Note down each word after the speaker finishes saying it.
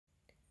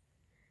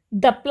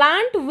The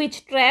plant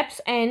which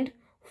traps and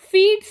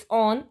feeds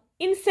on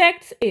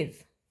insects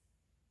is?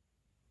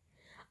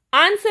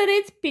 Answer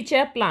is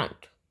pitcher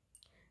plant.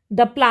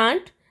 The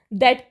plant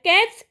that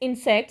catches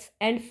insects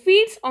and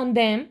feeds on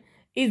them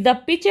is the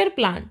pitcher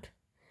plant.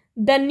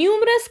 The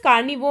numerous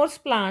carnivorous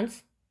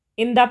plants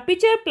in the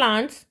pitcher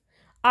plants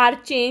are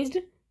changed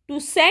to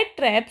set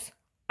traps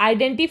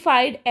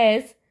identified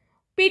as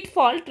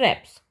pitfall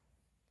traps.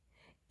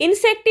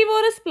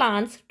 Insectivorous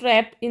plants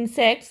trap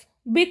insects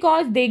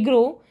because they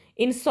grow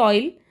in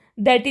soil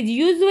that is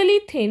usually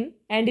thin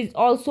and is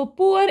also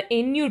poor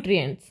in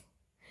nutrients.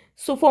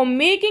 So for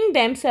making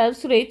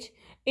themselves rich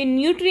in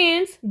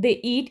nutrients, they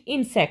eat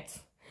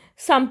insects.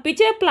 Some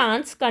pitcher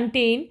plants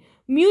contain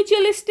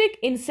mutualistic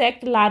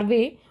insect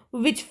larvae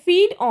which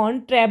feed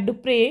on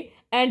trapped prey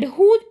and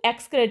whose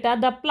excreta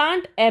the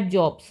plant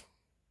absorbs.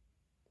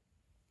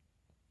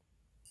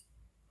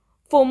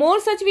 For more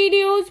such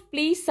videos,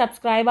 please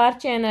subscribe our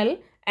channel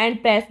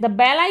and press the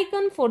bell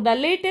icon for the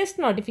latest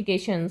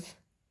notifications.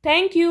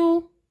 Thank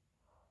you.